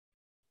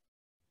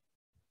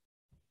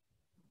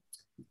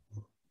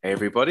Hey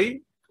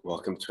everybody,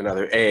 welcome to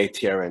another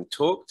AATRN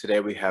talk. Today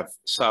we have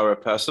Sarah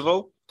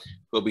Percival, who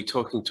will be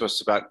talking to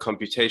us about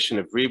computation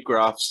of Reeb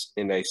graphs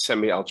in a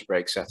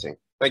semi-algebraic setting.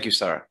 Thank you,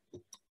 Sarah.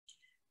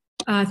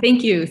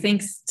 Thank you.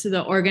 Thanks to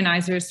the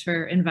organizers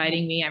for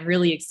inviting me. I'm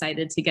really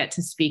excited to get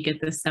to speak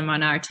at this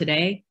seminar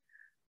today.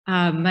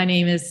 My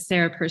name is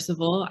Sarah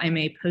Percival. I'm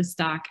a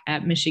postdoc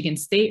at Michigan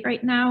State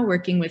right now,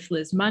 working with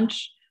Liz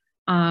Munch,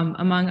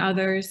 among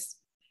others.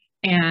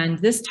 And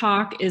this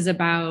talk is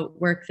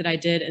about work that I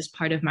did as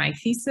part of my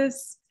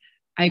thesis.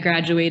 I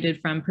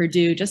graduated from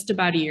Purdue just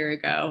about a year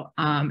ago,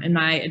 and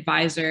my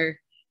advisor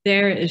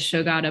there is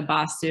Shogata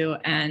Basu,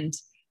 and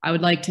I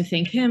would like to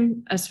thank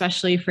him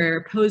especially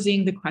for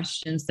posing the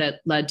questions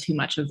that led to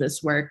much of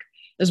this work,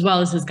 as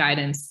well as his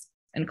guidance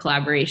and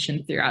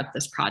collaboration throughout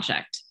this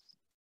project.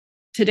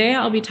 Today,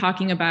 I'll be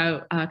talking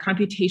about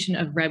computation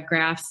of Reeb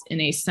graphs in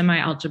a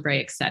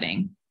semi-algebraic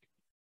setting.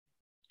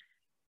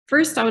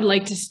 First, I would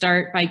like to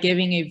start by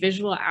giving a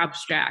visual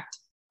abstract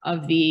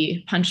of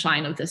the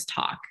punchline of this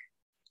talk.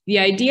 The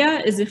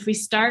idea is if we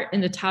start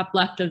in the top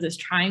left of this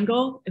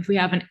triangle, if we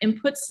have an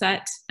input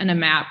set and a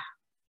map,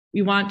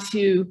 we want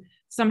to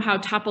somehow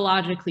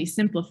topologically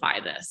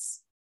simplify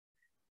this.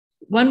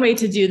 One way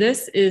to do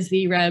this is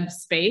the Reeb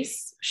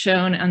space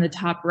shown on the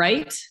top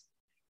right.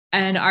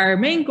 And our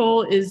main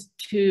goal is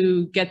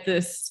to get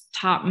this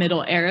top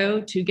middle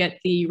arrow to get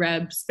the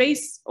Reeb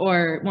space,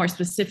 or more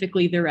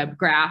specifically, the Reeb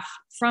graph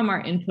from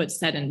our input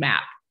set and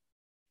map.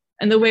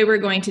 And the way we're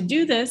going to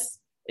do this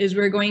is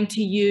we're going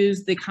to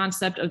use the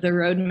concept of the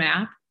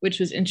roadmap, which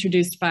was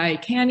introduced by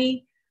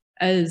Canny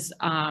as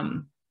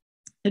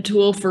a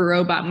tool for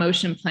robot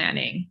motion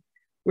planning.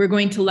 We're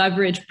going to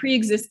leverage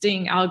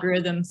pre-existing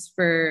algorithms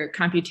for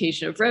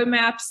computation of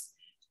roadmaps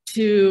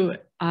to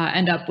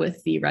end up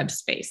with the Reeb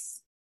space.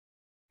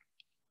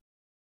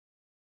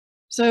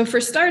 So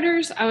for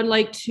starters, I would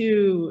like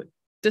to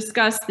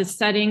discuss the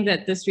setting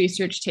that this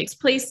research takes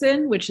place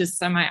in, which is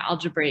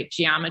semi-algebraic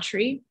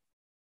geometry.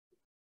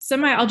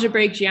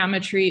 Semi-algebraic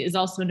geometry is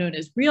also known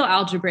as real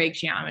algebraic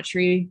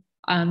geometry.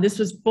 This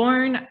was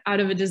born out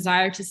of a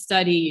desire to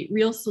study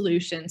real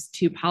solutions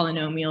to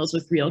polynomials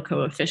with real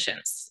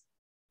coefficients.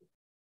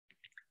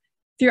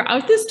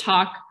 Throughout this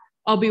talk,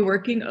 I'll be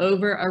working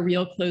over a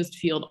real closed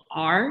field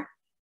R.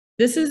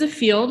 This is a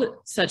field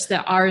such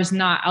that R is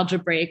not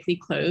algebraically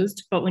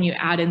closed, but when you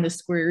add in the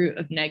square root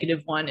of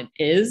 -1, it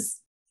is.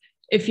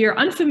 If you're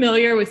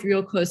unfamiliar with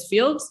real closed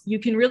fields, you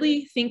can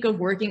really think of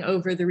working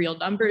over the real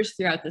numbers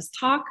throughout this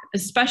talk,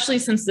 especially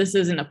since this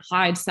is an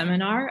applied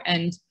seminar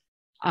and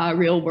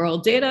real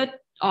world data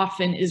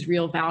often is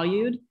real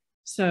valued.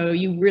 So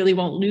you really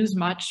won't lose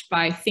much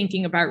by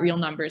thinking about real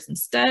numbers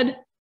instead.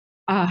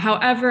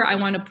 However, I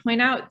want to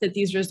point out that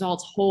these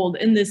results hold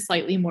in this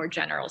slightly more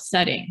general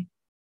setting.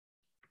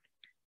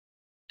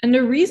 And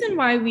the reason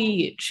why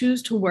we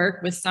choose to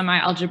work with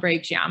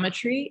semi-algebraic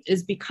geometry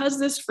is because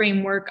this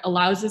framework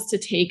allows us to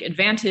take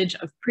advantage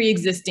of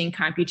pre-existing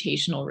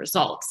computational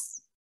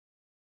results.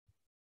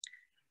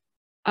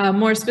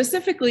 More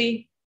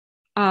specifically,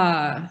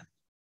 there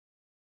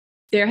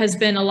has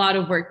been a lot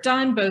of work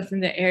done both in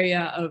the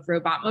area of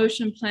robot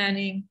motion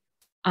planning,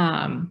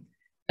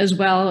 as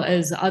well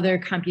as other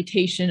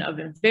computation of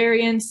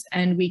invariance,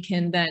 and we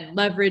can then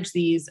leverage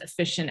these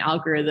efficient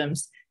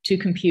algorithms to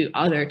compute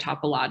other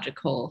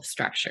topological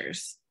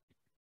structures.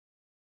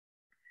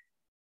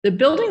 The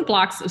building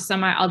blocks of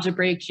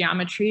semi-algebraic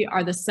geometry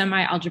are the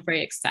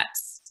semi-algebraic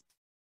sets.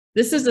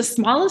 This is the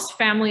smallest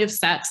family of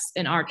sets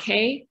in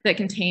RK that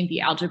contain the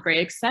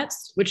algebraic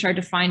sets, which are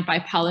defined by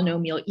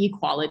polynomial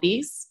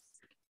equalities.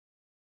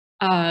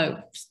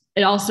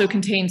 It also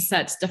contains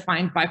sets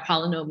defined by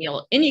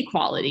polynomial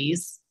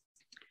inequalities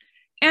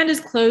and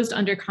is closed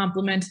under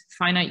complement,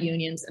 finite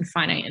unions, and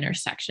finite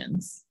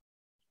intersections.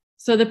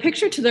 So the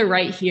picture to the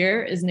right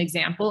here is an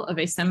example of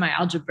a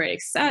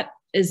semi-algebraic set,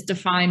 is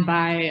defined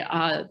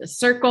by the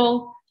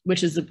circle,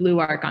 which is the blue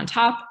arc on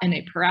top, and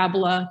a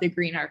parabola, the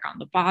green arc on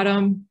the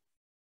bottom.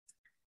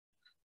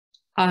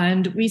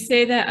 And we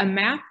say that a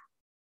map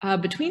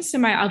between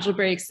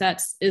semi-algebraic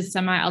sets is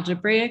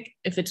semi-algebraic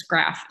if its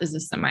graph is a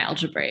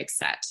semi-algebraic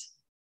set.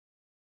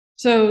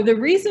 So the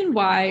reason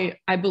why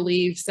I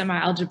believe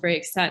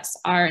semi-algebraic sets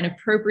are an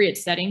appropriate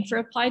setting for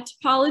applied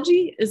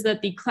topology is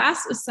that the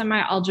class of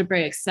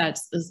semi-algebraic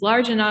sets is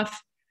large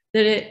enough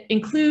that it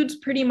includes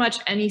pretty much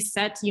any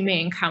set you may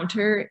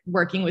encounter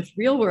working with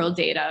real-world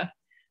data.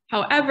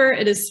 However,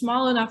 it is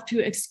small enough to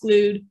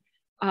exclude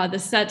the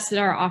sets that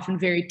are often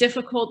very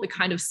difficult, the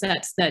kind of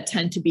sets that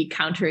tend to be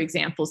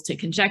counterexamples to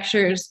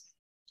conjectures.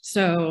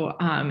 So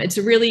it's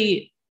a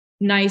really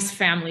nice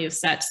family of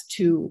sets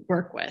to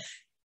work with.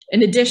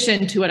 In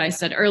addition to what I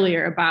said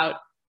earlier about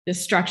this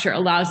structure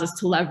allows us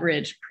to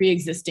leverage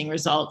pre-existing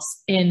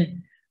results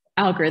in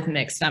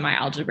algorithmic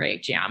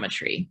semi-algebraic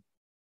geometry.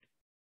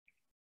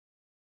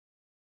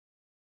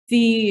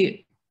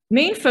 The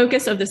main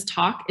focus of this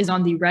talk is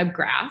on the Reeb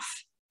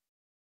graph.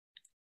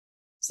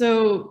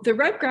 So the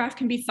Reeb graph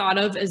can be thought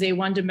of as a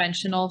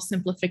one-dimensional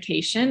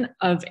simplification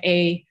of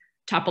a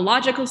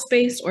topological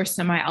space or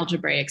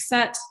semi-algebraic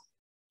set.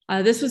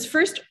 This was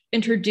first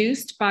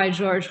introduced by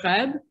Georges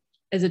Reeb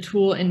as a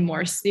tool in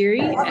Morse theory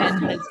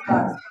and has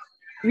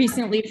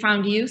recently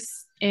found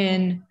use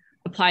in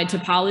applied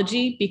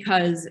topology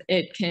because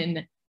it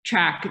can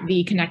track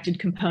the connected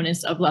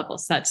components of level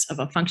sets of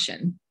a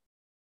function.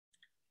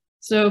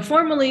 So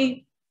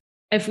formally,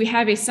 if we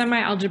have a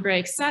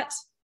semi-algebraic set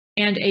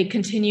and a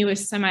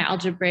continuous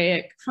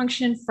semi-algebraic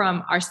function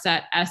from our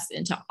set S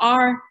into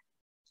R,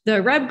 the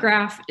Reeb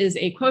graph is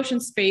a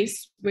quotient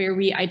space where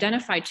we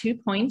identify 2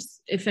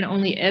 points if and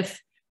only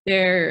if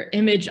their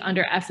image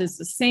under F is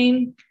the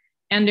same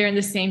and they're in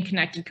the same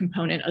connected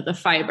component of the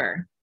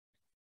fiber.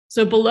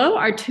 So below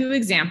are 2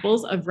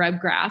 examples of Reeb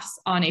graphs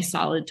on a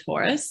solid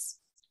torus.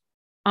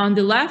 On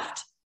the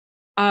left,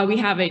 we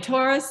have a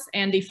torus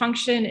and the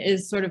function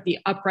is sort of the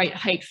upright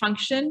height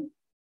function.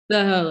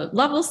 The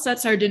level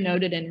sets are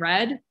denoted in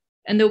red.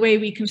 And the way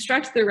we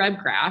construct the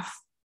Reeb graph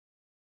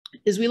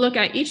is we look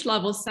at each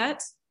level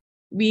set,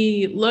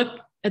 we look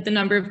at the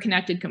number of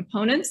connected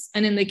components,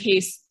 and in the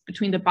case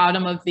between the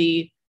bottom of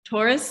the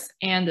torus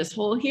and this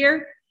hole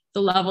here,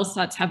 the level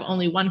sets have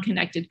only 1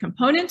 connected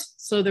component,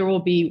 so there will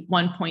be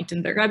 1 point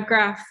in the Reeb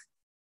graph.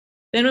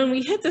 Then when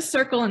we hit the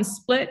circle and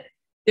split,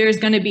 there's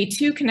going to be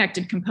 2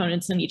 connected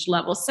components in each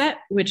level set,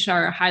 which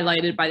are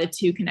highlighted by the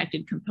 2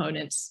 connected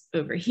components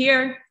over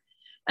here.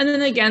 And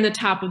then again, the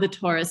top of the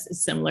torus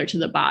is similar to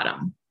the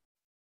bottom.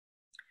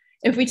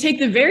 If we take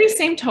the very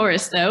same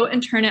torus though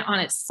and turn it on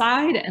its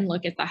side and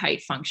look at the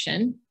height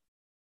function,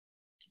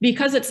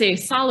 because it's a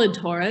solid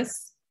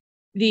torus,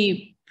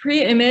 the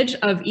pre-image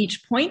of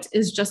each point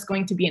is just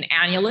going to be an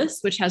annulus,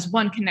 which has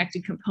 1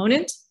 connected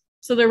component.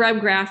 So the Reeb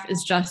graph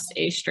is just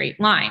a straight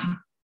line.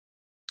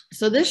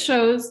 So this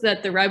shows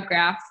that the Reeb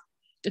graph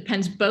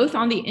depends both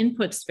on the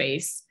input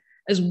space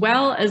as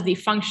well as the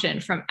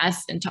function from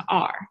S into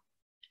R.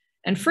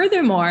 And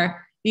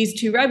furthermore,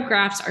 these 2 Reeb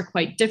graphs are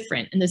quite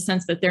different in the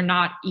sense that they're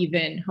not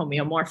even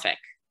homeomorphic.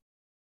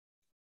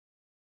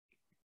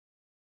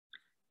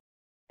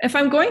 If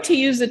I'm going to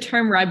use the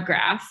term Reeb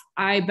graph,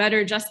 I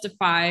better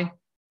justify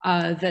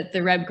that the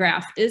Reeb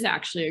graph is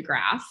actually a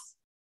graph.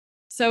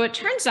 So it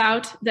turns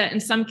out that in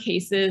some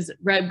cases,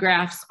 Reeb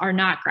graphs are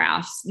not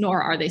graphs,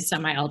 nor are they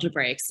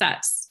semi-algebraic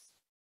sets.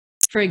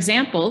 For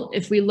example,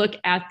 if we look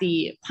at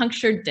the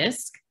punctured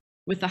disk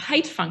with the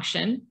height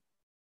function,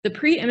 the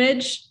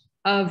pre-image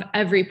of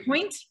every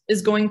point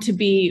is going to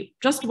be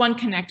just 1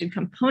 connected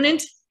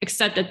component,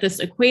 except at this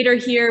equator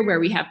here where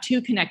we have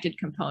 2 connected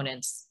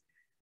components.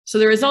 So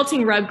the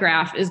resulting Reeb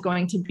graph is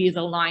going to be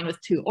the line with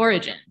 2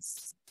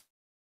 origins.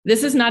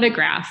 This is not a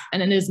graph,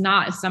 and it is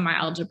not a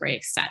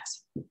semi-algebraic set.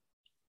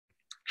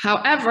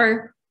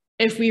 However,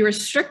 if we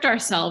restrict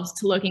ourselves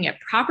to looking at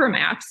proper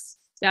maps,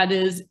 that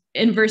is,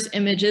 inverse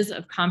images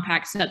of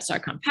compact sets are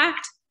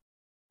compact,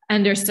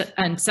 and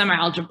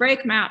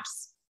semi-algebraic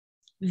maps,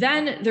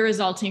 then the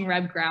resulting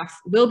Reeb graph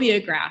will be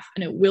a graph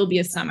and it will be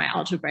a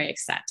semi-algebraic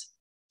set.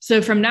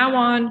 So from now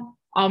on,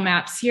 all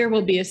maps here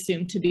will be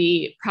assumed to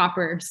be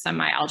proper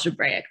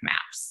semi-algebraic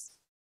maps.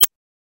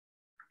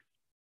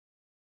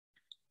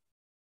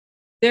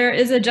 There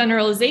is a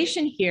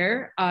generalization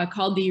here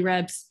called the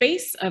Reeb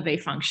space of a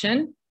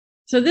function.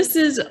 So this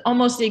is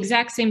almost the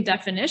exact same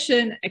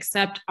definition,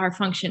 except our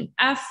function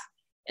f,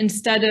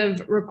 instead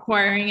of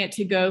requiring it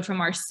to go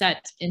from our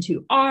set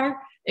into R,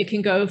 it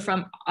can go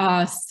from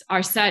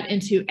our set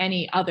into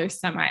any other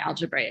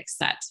semi-algebraic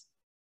set.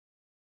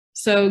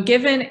 So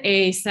given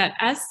a set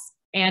S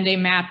and a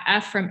map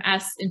F from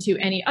S into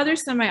any other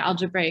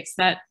semi-algebraic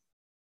set,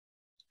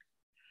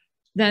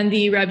 then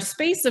the Reeb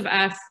space of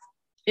F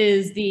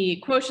is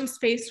the quotient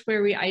space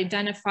where we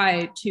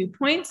identify 2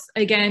 points,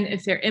 again,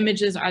 if their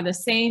images are the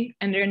same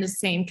and they're in the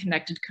same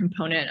connected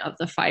component of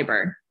the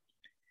fiber.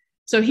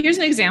 So here's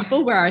an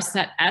example where our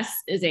set S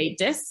is a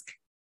disk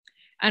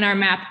and our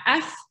map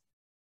F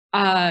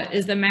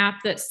is the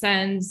map that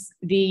sends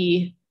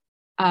the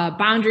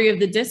boundary of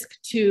the disk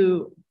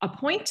to a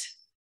point.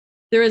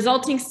 The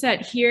resulting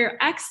set here,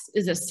 X,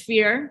 is a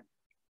sphere.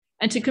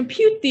 And to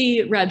compute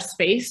the Reeb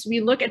space, we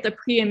look at the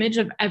pre-image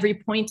of every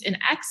point in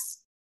X,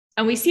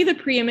 and we see the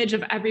pre-image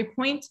of every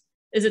point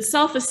is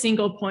itself a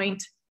single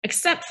point,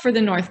 except for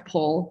the North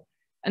Pole.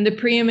 And the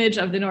pre-image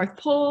of the North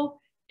Pole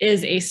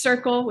is a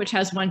circle, which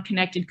has 1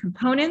 connected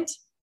component.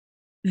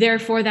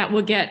 Therefore, that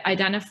will get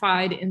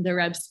identified in the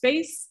Reeb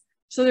space.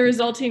 So the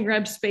resulting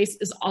Reeb space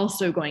is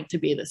also going to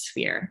be the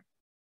sphere.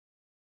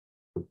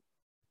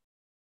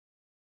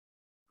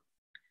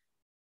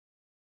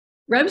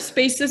 Reeb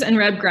spaces and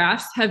Reeb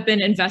graphs have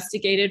been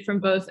investigated from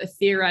both a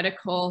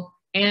theoretical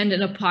and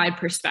an applied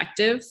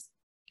perspective.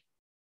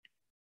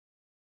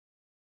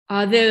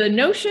 The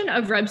notion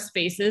of Reeb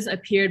spaces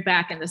appeared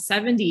back in the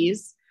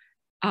 70s.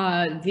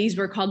 These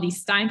were called the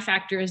Stein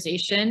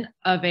factorization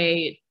of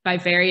a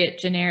bivariate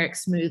generic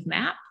smooth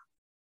map.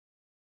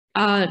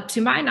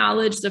 To my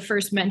knowledge, the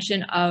first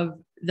mention of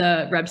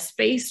the Reeb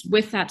space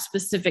with that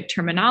specific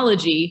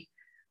terminology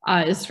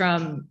is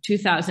from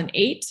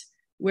 2008,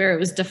 where it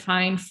was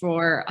defined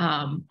for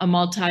a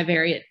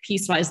multivariate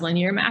piecewise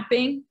linear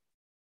mapping.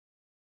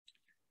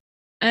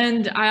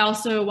 And I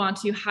also want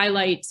to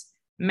highlight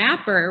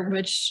mapper,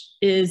 which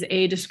is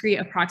a discrete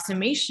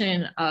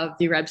approximation of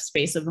the Reeb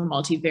space of a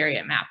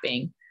multivariate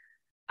mapping.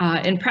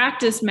 In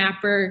practice,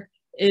 mapper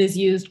is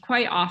used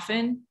quite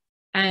often.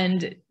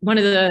 And one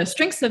of the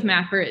strengths of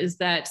mapper is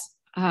that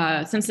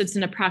since it's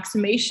an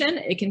approximation,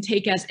 it can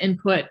take as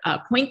input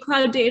point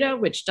cloud data,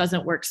 which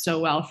doesn't work so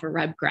well for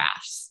Reeb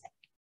graphs.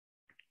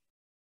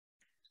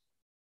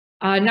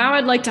 Now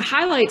I'd like to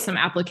highlight some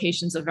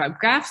applications of Reeb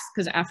graphs,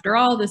 because after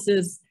all, this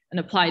is an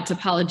applied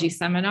topology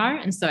seminar.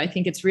 And so I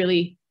think it's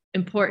really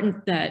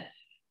important that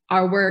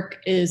our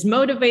work is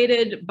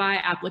motivated by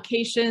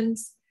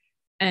applications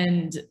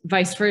and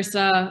vice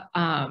versa,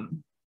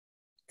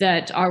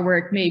 that our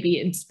work maybe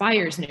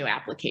inspires new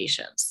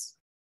applications.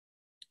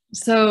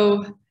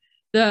 So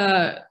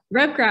the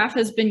Reeb graph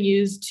has been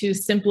used to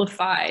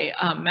simplify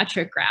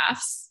metric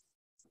graphs.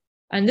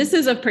 And this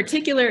is of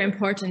particular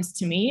importance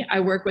to me.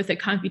 I work with a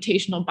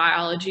computational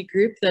biology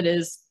group that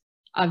is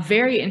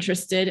very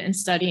interested in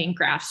studying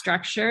graph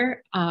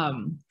structure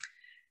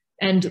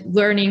and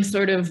learning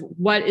sort of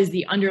what is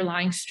the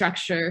underlying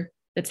structure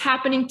that's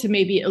happening to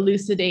maybe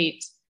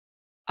elucidate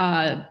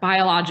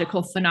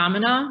biological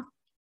phenomena.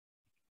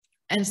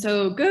 And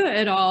so Ge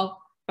et al.,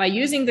 by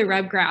using the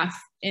Reeb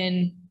graph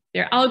in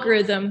their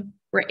algorithm,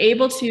 were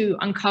able to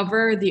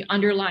uncover the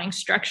underlying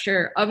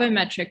structure of a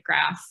metric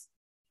graph.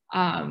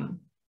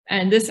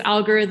 And this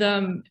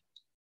algorithm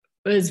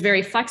was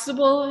very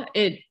flexible.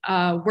 It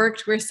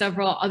worked where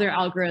several other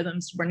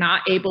algorithms were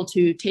not able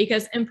to take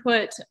as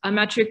input a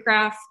metric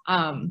graph.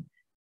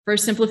 For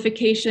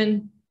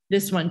simplification,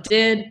 this one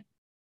did.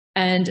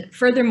 And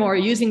furthermore,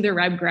 using the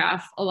Reeb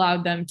graph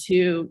allowed them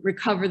to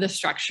recover the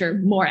structure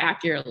more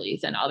accurately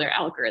than other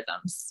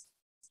algorithms.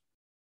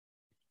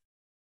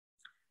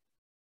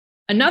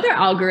 Another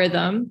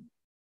algorithm,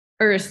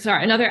 or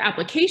sorry, another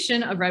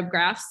application of Reeb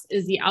graphs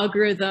is the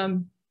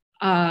algorithm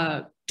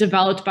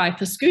developed by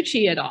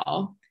Pascucci et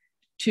al.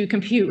 To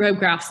compute Reeb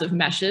graphs of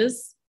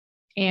meshes.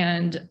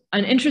 And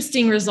an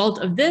interesting result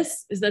of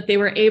this is that they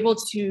were able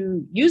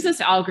to use this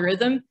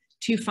algorithm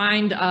to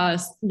find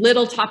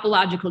little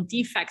topological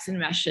defects in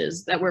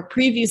meshes that were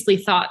previously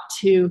thought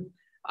to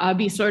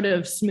be sort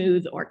of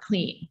smooth or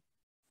clean.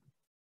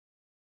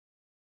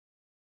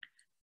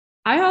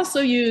 I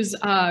also use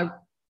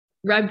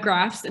Reeb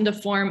graphs in the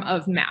form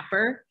of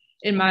mapper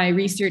in my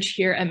research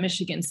here at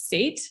Michigan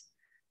State.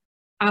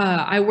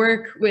 I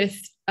work with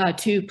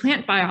two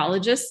plant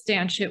biologists,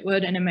 Dan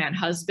Chitwood and Aman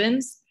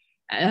Husbands,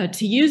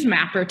 to use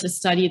mapper to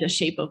study the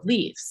shape of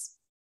leaves.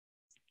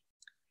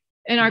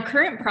 In our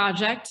current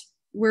project,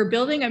 we're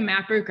building a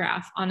mapper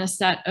graph on a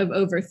set of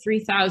over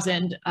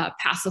 3,000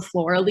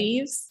 passiflora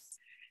leaves.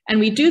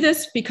 And we do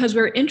this because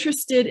we're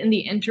interested in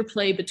the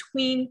interplay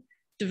between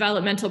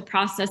developmental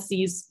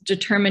processes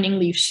determining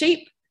leaf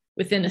shape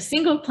within a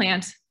single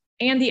plant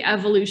and the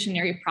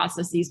evolutionary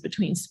processes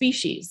between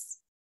species.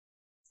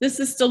 This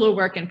is still a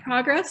work in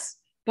progress,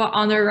 but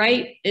on the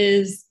right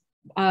is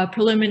a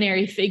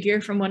preliminary figure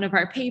from one of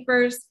our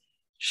papers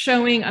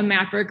showing a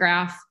mapper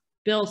graph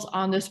built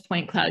on this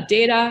point cloud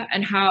data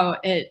and how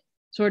it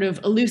sort of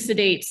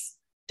elucidates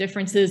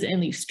differences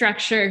in leaf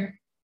structure.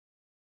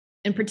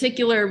 In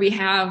particular, we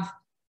have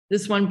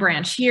this one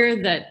branch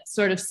here that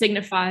sort of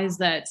signifies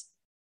that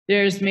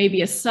there's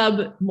maybe a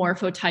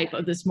sub-morphotype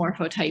of this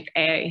morphotype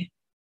A.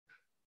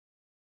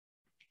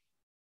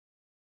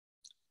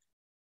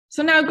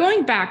 So now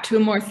going back to a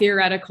more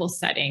theoretical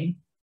setting,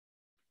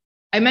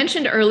 I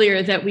mentioned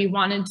earlier that we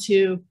wanted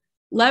to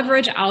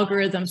leverage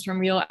algorithms from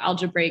real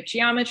algebraic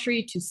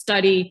geometry to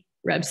study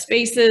Reeb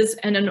spaces.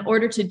 And in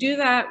order to do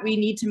that, we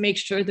need to make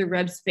sure the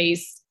Reeb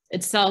space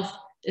itself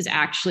is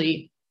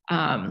actually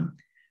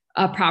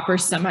a proper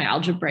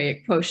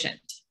semi-algebraic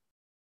quotient.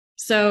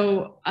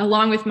 So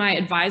along with my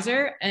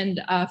advisor and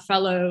a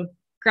fellow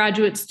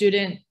graduate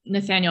student,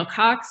 Nathaniel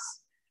Cox,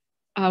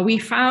 we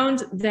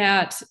found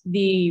that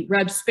the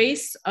Reeb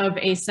space of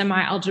a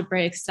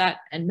semi-algebraic set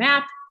and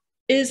map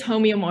is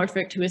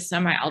homeomorphic to a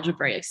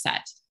semi-algebraic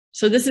set.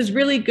 So this is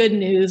really good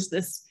news.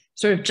 This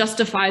sort of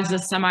justifies the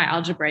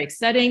semi-algebraic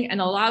setting and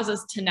allows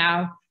us to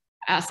now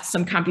ask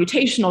some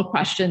computational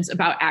questions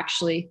about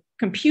actually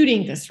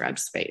computing this Reeb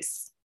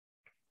space.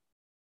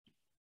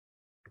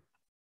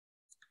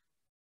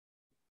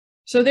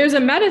 So there's a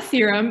meta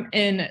theorem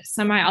in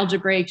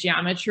semi-algebraic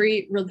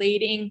geometry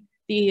relating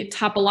the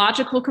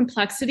topological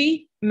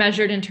complexity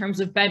measured in terms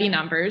of Betty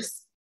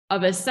numbers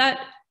of a set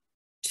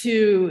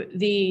to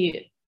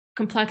the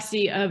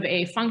complexity of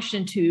a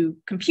function to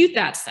compute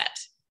that set.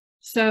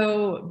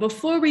 So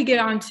before we get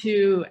on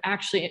to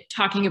actually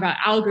talking about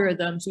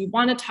algorithms, we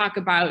want to talk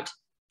about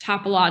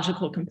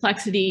topological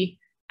complexity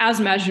as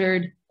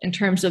measured in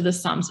terms of the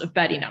sums of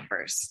Betty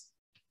numbers.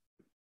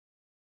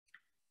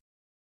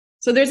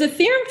 So there's a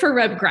theorem for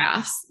Reeb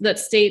graphs that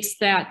states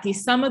that the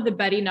sum of the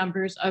Betty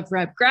numbers of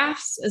Reeb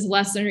graphs is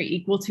less than or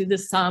equal to the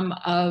sum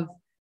of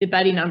the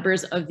Betty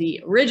numbers of the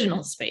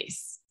original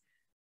space.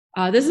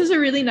 This is a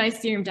really nice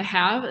theorem to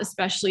have,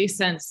 especially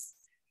since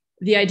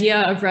the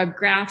idea of Reeb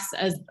graphs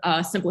as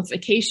a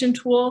simplification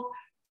tool,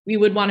 we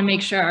would want to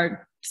make sure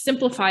our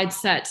simplified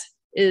set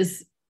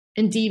is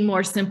indeed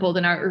more simple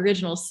than our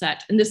original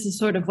set. And this is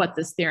sort of what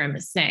this theorem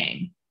is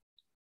saying.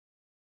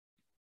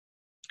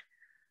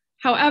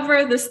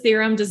 However, this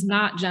theorem does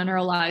not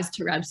generalize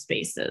to Reeb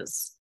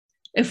spaces.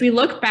 If we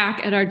look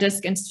back at our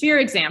disk and sphere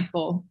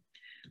example,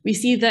 we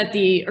see that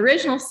the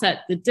original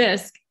set, the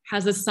disk,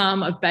 has a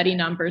sum of Betti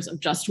numbers of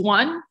just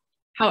 1.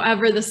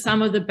 However, the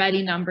sum of the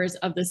Betti numbers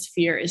of the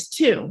sphere is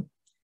 2.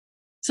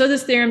 So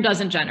this theorem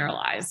doesn't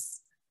generalize.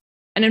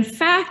 And in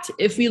fact,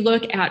 if we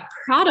look at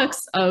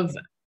products of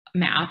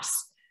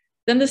maps,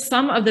 then the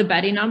sum of the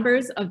Betti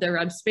numbers of the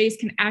Reeb space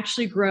can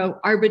actually grow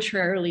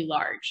arbitrarily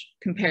large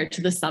compared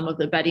to the sum of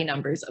the Betti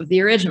numbers of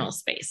the original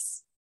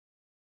space.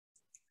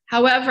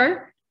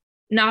 However,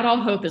 not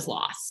all hope is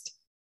lost.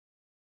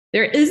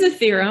 There is a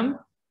theorem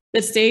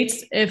that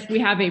states if we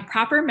have a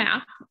proper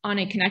map on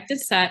a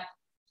connected set,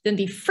 then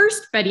the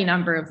first Betti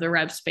number of the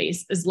Reeb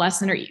space is less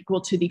than or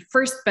equal to the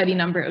first Betti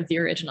number of the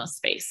original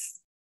space.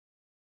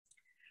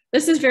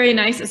 This is very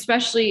nice,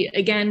 especially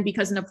again,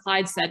 because in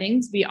applied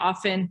settings, we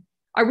often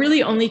are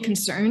really only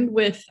concerned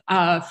with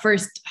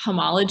first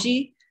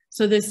homology.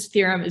 So this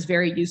theorem is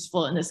very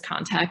useful in this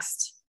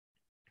context.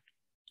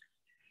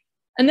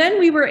 And then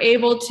we were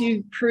able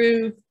to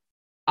prove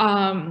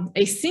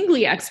a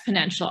singly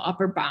exponential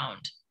upper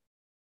bound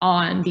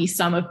on the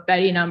sum of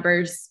Betti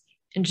numbers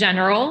in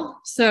general.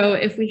 So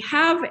if we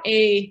have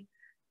a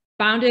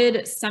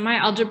bounded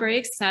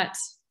semi-algebraic set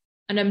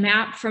and a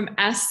map from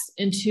S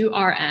into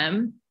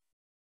Rm,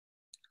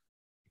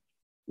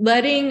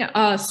 letting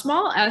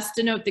small s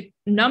denote the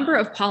number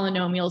of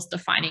polynomials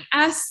defining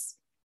S,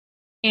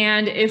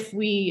 and if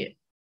we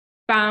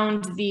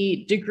bound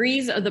the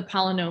degrees of the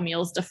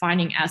polynomials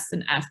defining S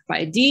and F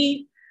by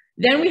D,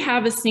 then we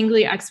have a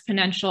singly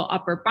exponential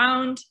upper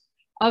bound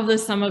of the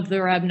sum of the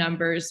Reeb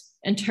numbers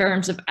in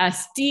terms of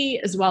SD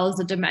as well as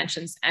the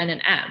dimensions N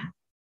and M.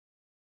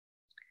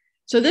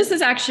 So this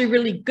is actually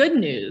really good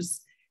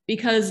news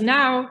because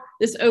now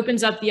this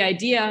opens up the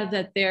idea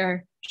that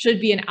there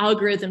should be an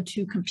algorithm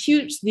to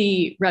compute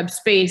the Reeb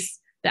space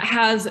that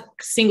has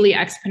singly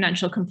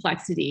exponential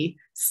complexity,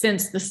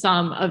 since the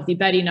sum of the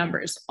Betti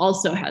numbers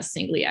also has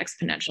singly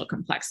exponential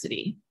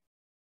complexity.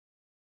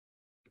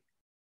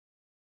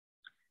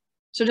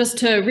 So just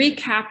to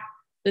recap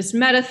this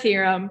meta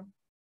theorem,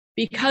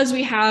 because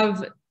we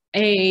have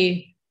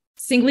a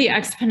singly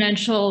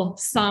exponential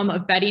sum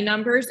of Betti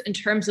numbers in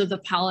terms of the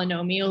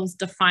polynomials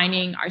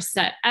defining our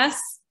set S,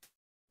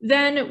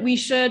 then we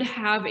should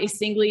have a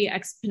singly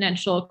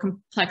exponential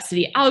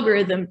complexity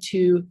algorithm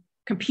to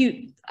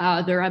compute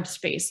the Reeb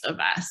space of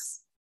S.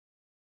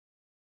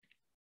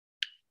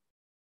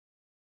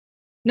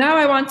 Now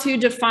I want to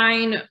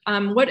define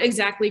what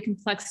exactly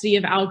complexity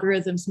of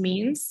algorithms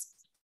means.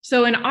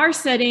 So in our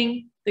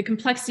setting, the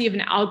complexity of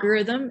an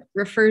algorithm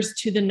refers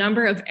to the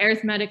number of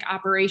arithmetic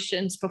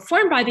operations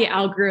performed by the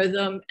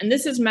algorithm, and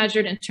this is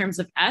measured in terms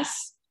of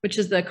S, which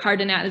is the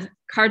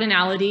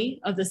cardinality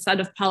of the set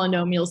of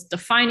polynomials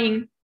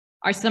defining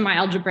our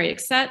semi-algebraic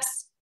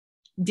sets,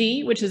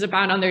 D, which is a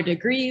bound on their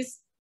degrees,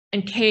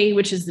 and K,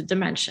 which is the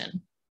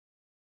dimension.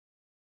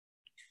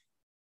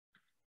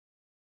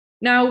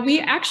 Now, we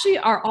actually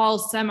are all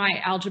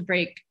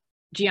semi-algebraic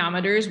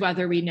geometers,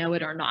 whether we know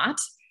it or not,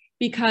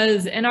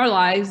 because in our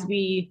lives,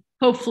 we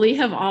hopefully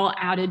have all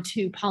added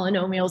two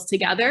polynomials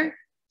together.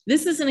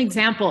 This is an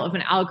example of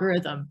an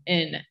algorithm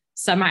in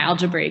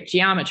semi-algebraic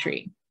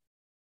geometry.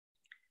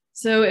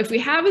 So if we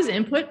have as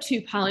input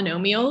two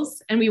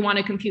polynomials and we want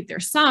to compute their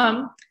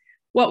sum,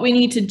 what we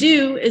need to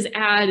do is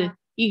add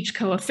each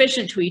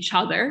coefficient to each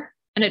other.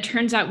 And it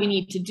turns out we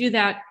need to do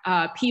that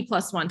p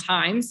plus 1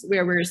 times,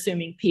 where we're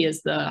assuming p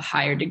is the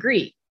higher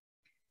degree.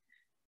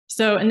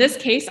 So in this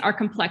case, our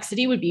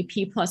complexity would be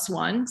p plus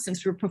 1,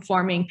 since we're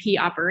performing p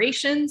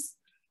operations.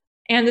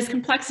 And this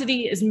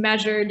complexity is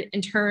measured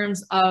in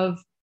terms of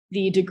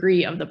the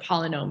degree of the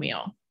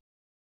polynomial.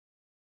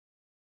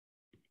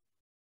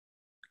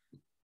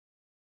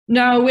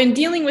 Now, when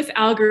dealing with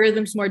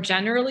algorithms more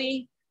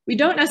generally, we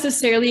don't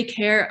necessarily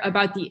care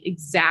about the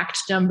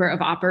exact number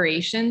of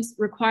operations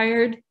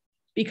required,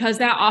 because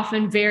that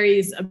often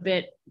varies a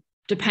bit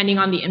depending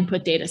on the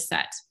input data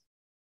set.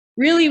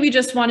 Really, we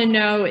just want to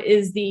know,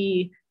 is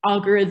the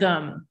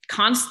algorithm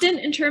constant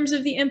in terms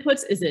of the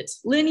inputs? Is it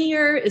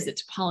linear? Is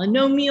it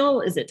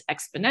polynomial? Is it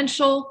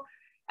exponential?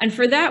 And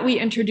for that, we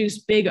introduce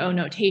big O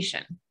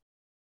notation.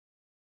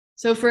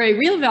 So for a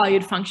real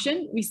valued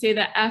function, we say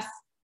that f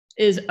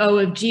is O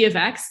of g of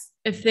x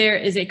if there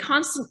is a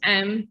constant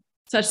m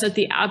such that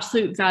the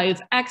absolute value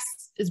of x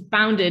is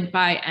bounded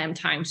by m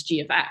times g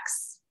of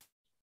x.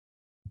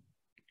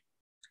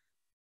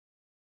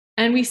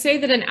 And we say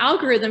that an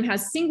algorithm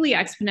has singly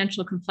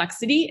exponential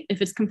complexity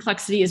if its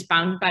complexity is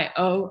bounded by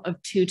O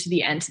of 2 to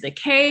the n to the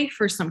k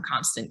for some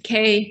constant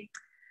k,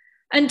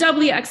 and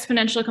doubly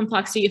exponential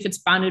complexity if it's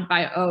bounded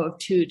by O of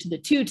 2 to the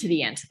 2 to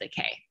the n to the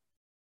k.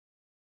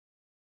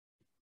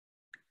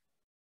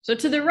 So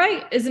to the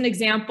right is an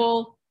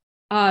example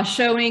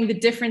showing the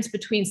difference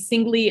between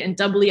singly and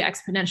doubly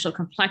exponential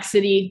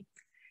complexity.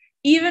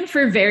 even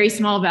for very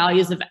small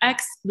values of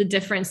x, the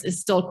difference is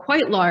still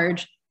quite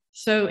large.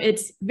 So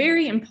it's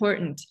very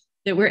important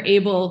that we're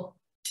able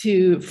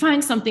to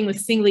find something with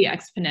singly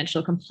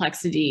exponential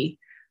complexity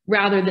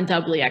rather than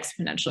doubly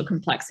exponential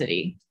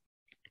complexity.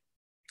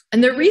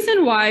 And the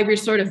reason why we're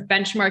sort of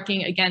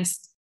benchmarking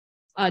against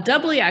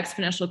doubly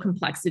exponential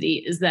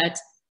complexity is that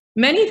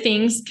many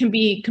things can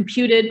be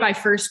computed by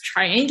first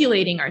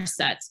triangulating our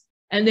sets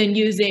and then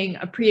using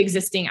a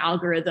pre-existing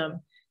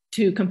algorithm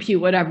to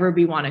compute whatever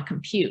we want to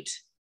compute.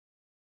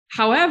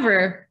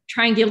 However,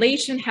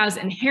 triangulation has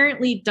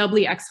inherently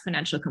doubly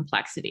exponential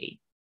complexity.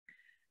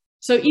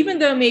 So even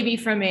though maybe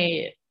from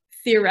a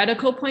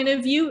theoretical point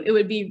of view, it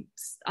would be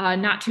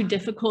not too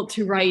difficult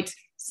to write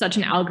such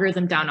an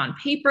algorithm down on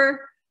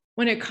paper,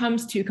 when it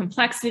comes to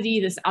complexity,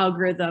 this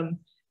algorithm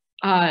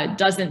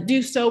doesn't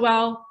do so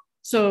well.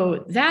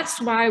 So that's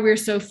why we're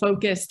so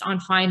focused on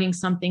finding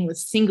something with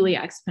singly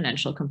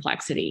exponential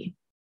complexity.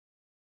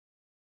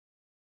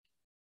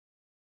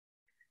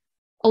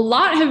 A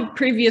lot of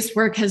previous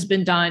work has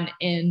been done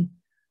in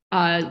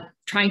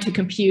trying to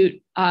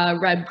compute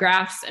Reeb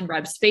graphs and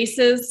Reeb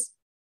spaces.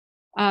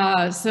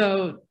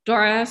 So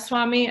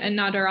Doraiswamy and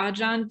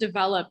Nadarajan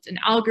developed an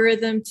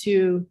algorithm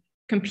to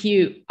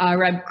compute a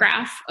Reeb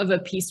graph of a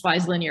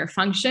piecewise linear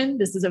function.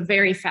 This is a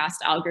very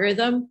fast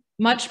algorithm,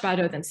 much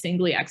better than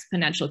singly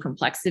exponential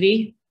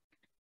complexity.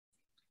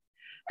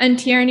 And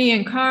Tierney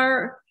and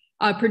Carr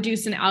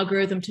produced an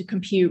algorithm to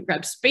compute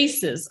Reeb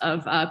spaces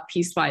of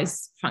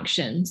piecewise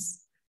functions.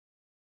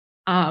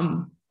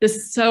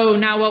 So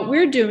now what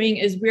we're doing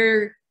is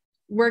we're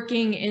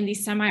working in the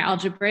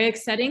semi-algebraic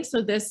setting.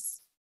 So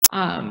this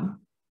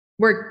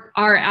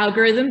our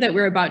algorithm that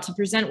we're about to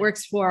present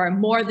works for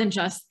more than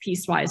just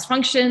piecewise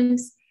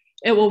functions.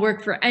 It will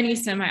work for any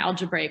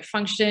semi-algebraic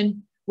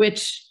function,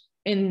 which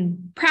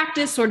in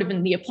practice, sort of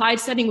in the applied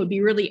setting, would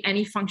be really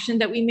any function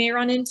that we may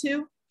run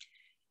into.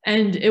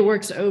 And it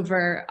works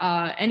over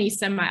any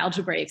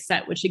semi-algebraic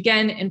set, which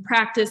again, in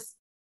practice,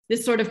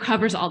 this sort of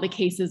covers all the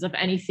cases of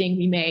anything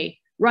we may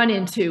run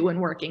into when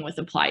working with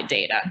applied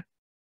data.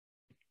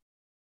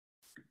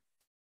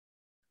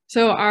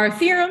 So our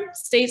theorem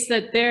states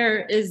that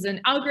there is an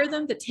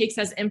algorithm that takes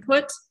as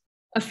input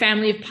a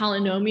family of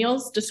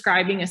polynomials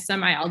describing a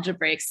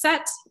semi-algebraic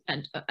set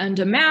and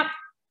a map,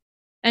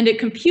 and it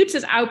computes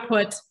as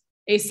output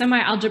a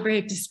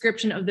semi-algebraic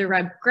description of the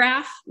Reeb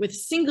graph with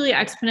singly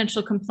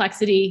exponential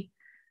complexity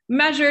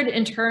measured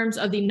in terms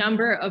of the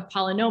number of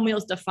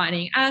polynomials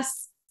defining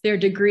S, their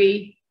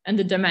degree, and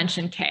the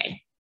dimension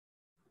K.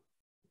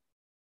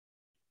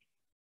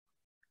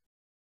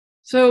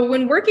 So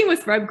when working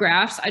with Reeb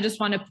graphs, I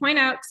just want to point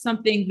out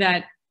something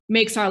that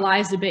makes our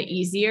lives a bit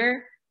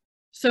easier.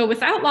 So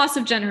without loss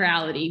of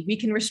generality, we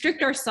can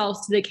restrict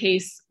ourselves to the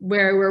case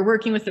where we're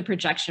working with the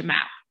projection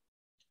map.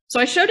 So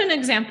I showed an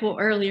example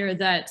earlier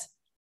that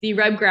the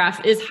Reeb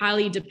graph is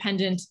highly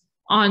dependent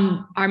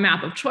on our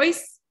map of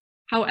choice.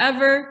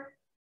 However,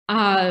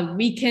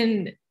 we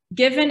can,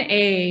 given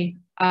a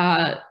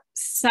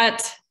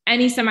set,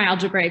 any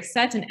semi-algebraic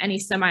set and any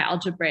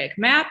semi-algebraic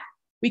map,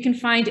 we can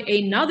find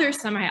another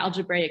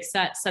semi-algebraic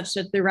set such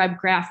that the Reeb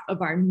graph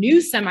of our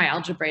new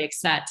semi-algebraic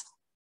set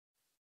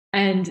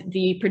and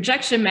the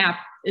projection map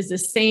is the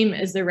same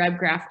as the Reeb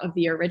graph of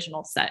the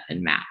original set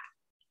and map.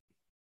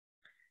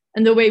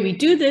 And the way we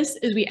do this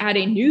is we add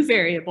a new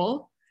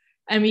variable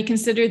and we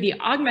consider the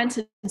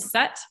augmented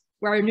set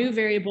where our new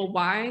variable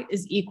y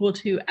is equal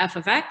to f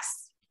of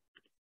x.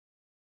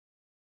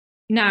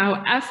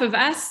 Now f of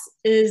s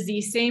is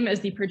the same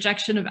as the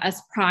projection of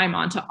s prime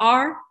onto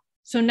R.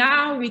 So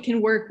now we can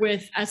work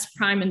with S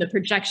prime in the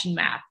projection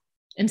map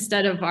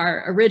instead of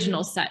our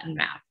original set and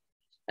map.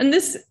 And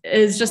this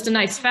is just a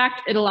nice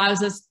fact. It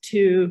allows us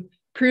to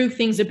prove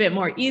things a bit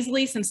more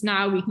easily since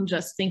now we can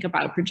just think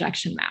about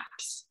projection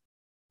maps.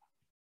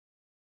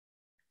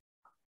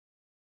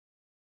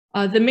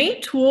 The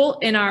main tool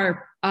in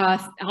our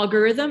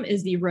algorithm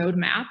is the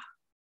roadmap.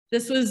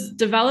 This was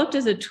developed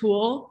as a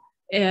tool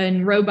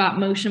in robot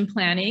motion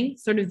planning.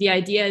 Sort of the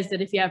idea is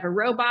that if you have a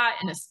robot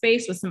in a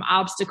space with some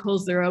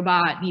obstacles, the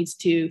robot needs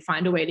to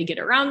find a way to get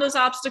around those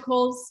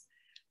obstacles.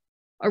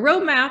 A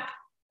roadmap,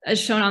 as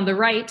shown on the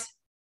right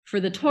for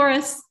the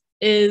torus,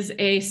 is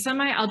a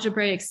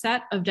semi-algebraic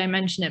set of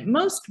dimension at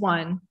most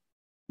 1,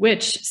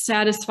 which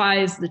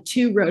satisfies the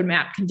 2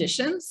 roadmap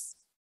conditions.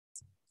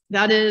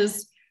 That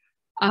is,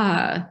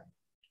 the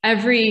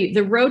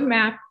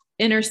roadmap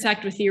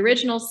intersect with the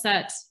original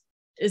set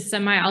is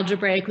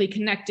semi-algebraically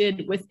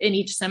connected within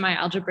each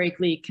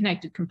semi-algebraically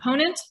connected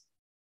component.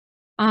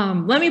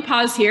 Let me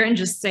pause here and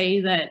just say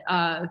that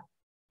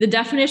the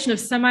definition of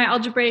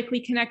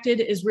semi-algebraically connected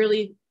is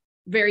really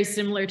very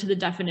similar to the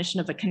definition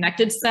of a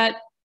connected set.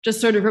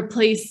 Just sort of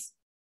replace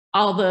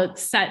all the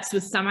sets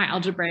with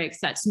semi-algebraic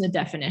sets in the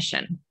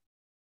definition.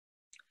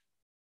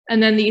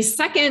 And then the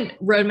second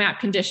roadmap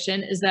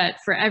condition is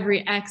that for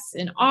every x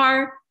in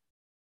R,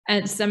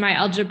 and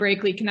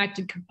semi-algebraically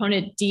connected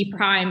component D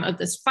prime of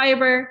this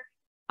fiber,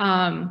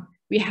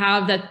 we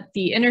have that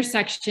the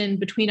intersection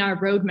between our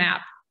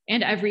roadmap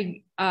and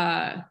every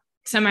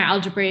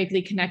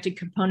semi-algebraically connected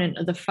component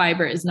of the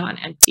fiber is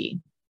non-empty.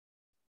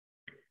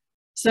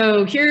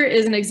 So here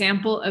is an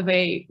example of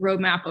a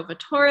roadmap of a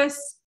torus.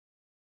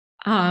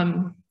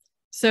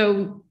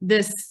 So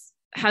this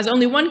has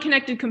only one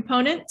connected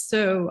component.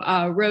 So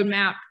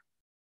roadmap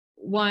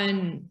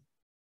 1,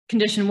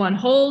 condition 1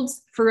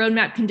 holds. For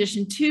roadmap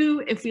condition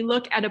 2, if we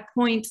look at a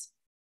point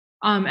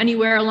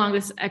anywhere along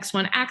this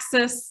x1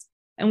 axis,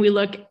 and we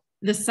look at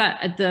the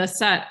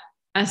set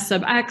S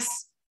sub x,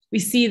 we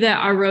see that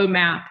our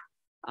roadmap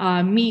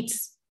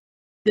meets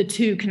the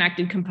 2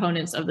 connected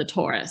components of the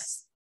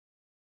torus.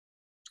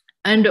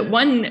 And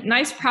one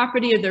nice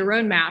property of the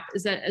roadmap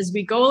is that as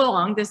we go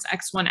along this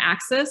x1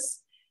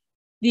 axis,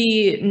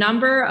 the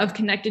number of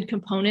connected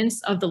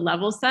components of the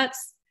level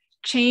sets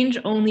change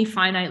only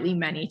finitely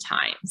many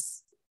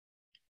times.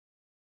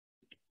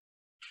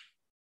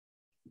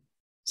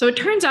 So it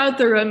turns out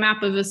the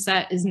roadmap of a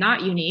set is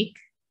not unique.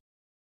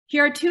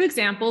 Here are 2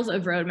 examples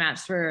of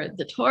roadmaps for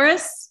the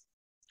torus.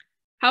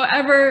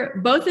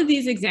 However, both of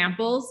these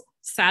examples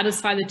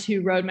satisfy the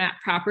 2 roadmap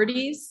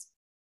properties.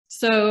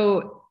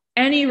 So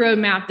any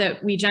roadmap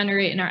that we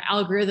generate in our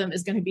algorithm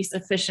is going to be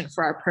sufficient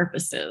for our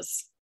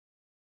purposes.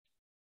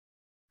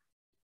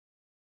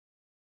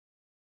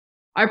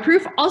 Our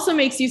proof also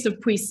makes use of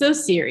Puiseux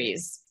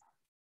series.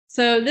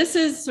 So this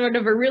is sort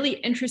of a really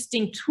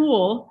interesting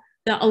tool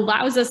that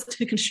allows us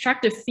to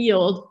construct a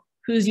field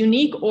whose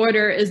unique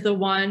order is the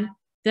one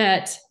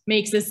that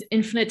makes this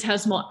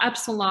infinitesimal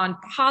epsilon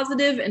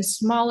positive and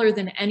smaller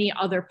than any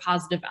other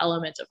positive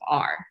element of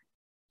R.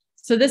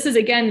 So this is,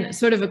 again,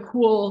 sort of a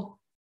cool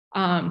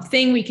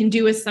thing we can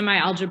do with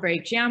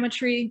semi-algebraic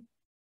geometry.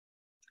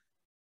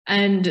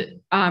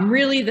 And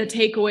really the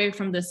takeaway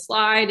from this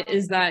slide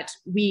is that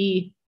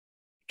we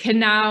can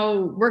now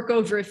work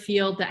over a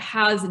field that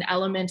has an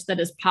element that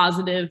is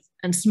positive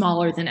and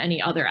smaller than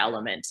any other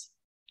element.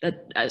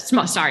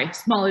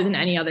 Smaller than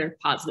any other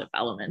positive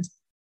element.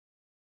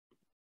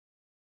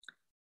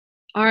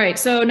 All right,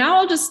 so now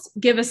I'll just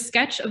give a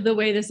sketch of the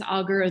way this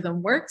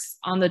algorithm works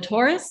on the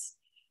torus.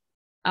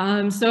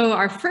 So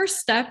our first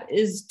step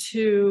is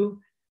to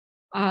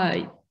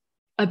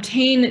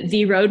obtain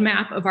the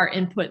roadmap of our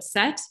input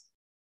set.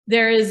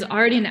 There is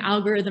already an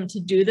algorithm to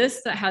do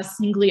this that has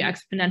singly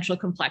exponential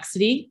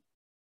complexity.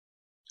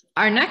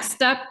 Our next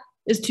step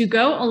is to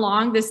go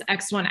along this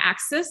x1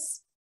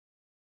 axis,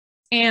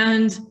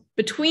 and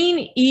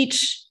between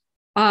each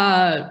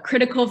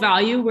critical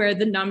value where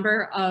the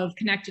number of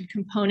connected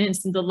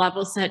components in the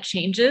level set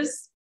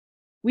changes,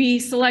 we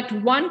select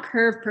one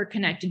curve per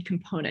connected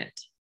component.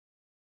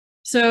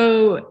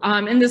 So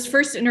in this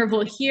first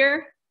interval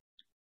here,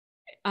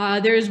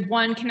 there is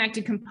one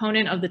connected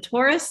component of the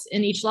torus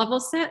in each level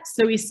set,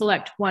 so we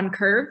select one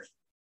curve.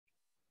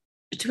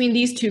 Between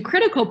these 2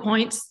 critical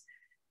points,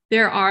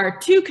 there are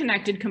 2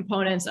 connected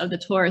components of the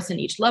torus in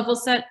each level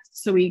set,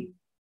 so we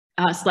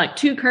select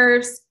 2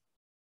 curves.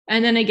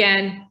 And then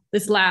again,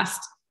 this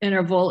last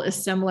interval is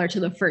similar to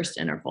the first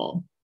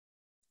interval.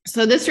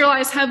 So this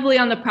relies heavily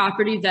on the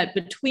property that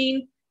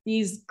between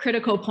these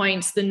critical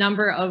points, the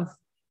number of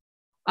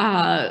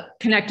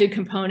connected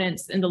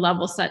components in the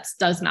level sets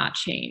does not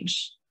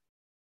change.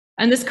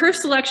 And this curve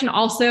selection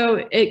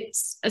also,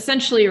 it's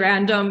essentially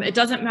random. It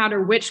doesn't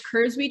matter which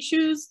curves we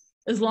choose,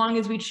 as long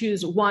as we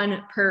choose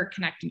one per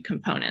connected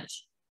component.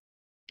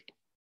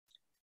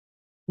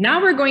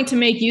 Now we're going to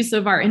make use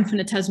of our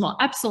infinitesimal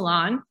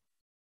epsilon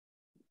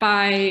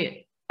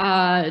by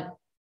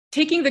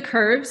taking the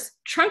curves,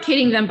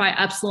 truncating them by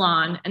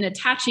epsilon, and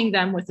attaching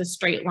them with a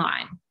straight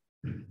line.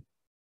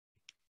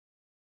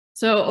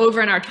 So over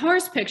in our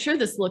torus picture,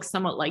 this looks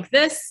somewhat like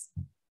this.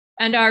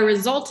 And our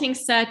resulting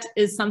set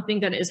is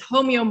something that is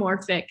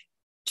homeomorphic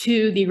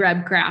to the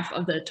Reeb graph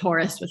of the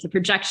torus with a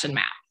projection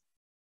map.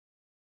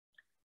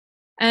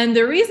 And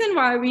the reason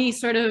why we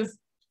sort of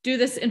do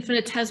this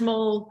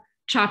infinitesimal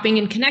chopping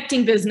and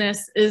connecting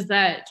business is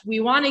that we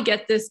want to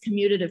get this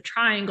commutative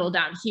triangle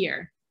down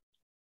here.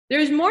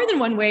 There's more than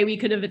one way we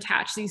could have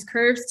attached these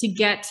curves to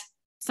get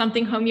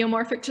something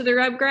homeomorphic to the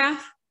Reeb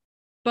graph,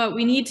 but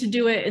we need to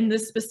do it in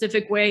this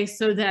specific way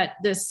so that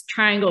this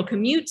triangle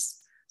commutes,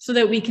 so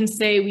that we can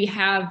say we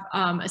have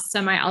a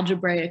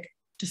semi-algebraic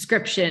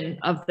description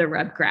of the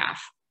Reeb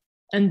graph.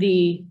 And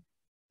the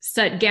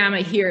set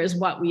gamma here is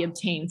what we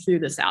obtain through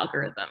this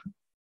algorithm.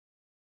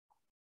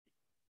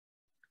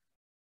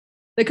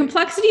 The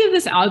complexity of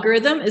this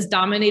algorithm is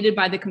dominated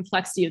by the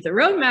complexity of the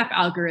roadmap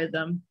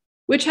algorithm,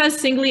 which has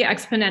singly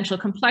exponential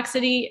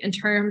complexity in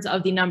terms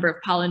of the number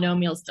of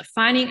polynomials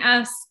defining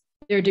S,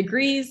 their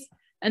degrees,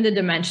 and the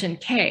dimension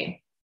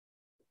K.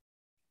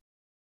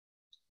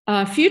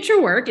 Future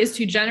work is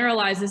to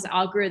generalize this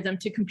algorithm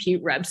to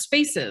compute Reeb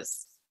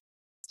spaces.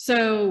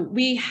 So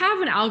we have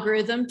an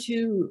algorithm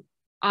to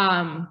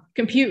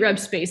compute Reeb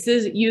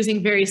spaces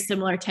using very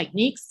similar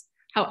techniques.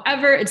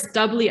 However, it's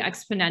doubly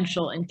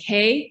exponential in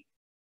K.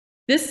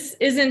 This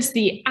isn't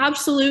the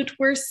absolute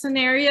worst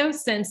scenario,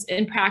 since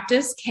in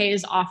practice, K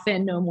is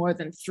often no more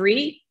than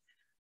 3.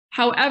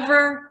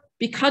 However,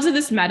 because of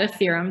this meta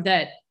theorem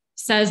that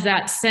says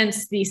that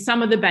since the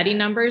sum of the Betti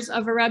numbers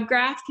of a Reeb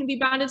graph can be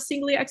bounded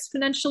singly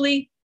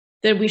exponentially,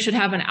 that we should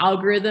have an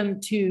algorithm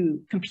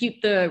to compute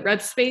the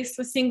Reeb space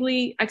with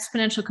singly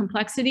exponential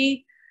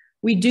complexity.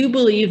 We do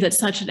believe that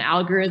such an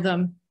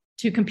algorithm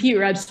to compute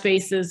Reeb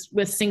spaces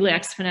with singly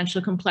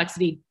exponential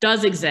complexity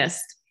does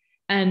exist,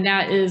 and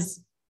that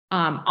is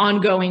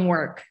ongoing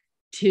work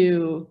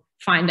to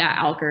find that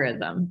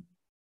algorithm.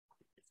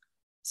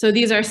 So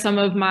these are some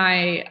of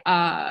my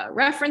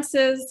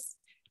references.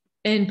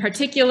 In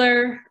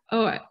particular,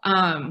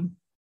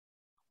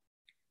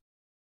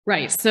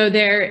 right, so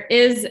there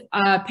is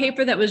a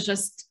paper that was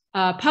just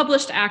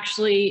published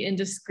actually in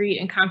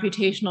Discrete and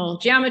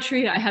Computational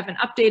Geometry. I haven't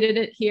updated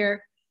it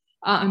here,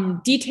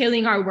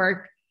 detailing our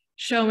work,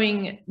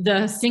 showing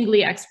the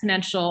singly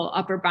exponential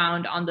upper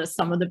bound on the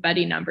sum of the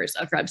Betti numbers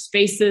of Reeb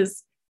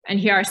spaces. And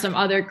here are some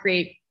other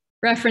great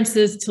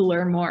references to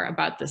learn more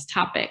about this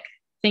topic.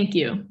 Thank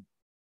you.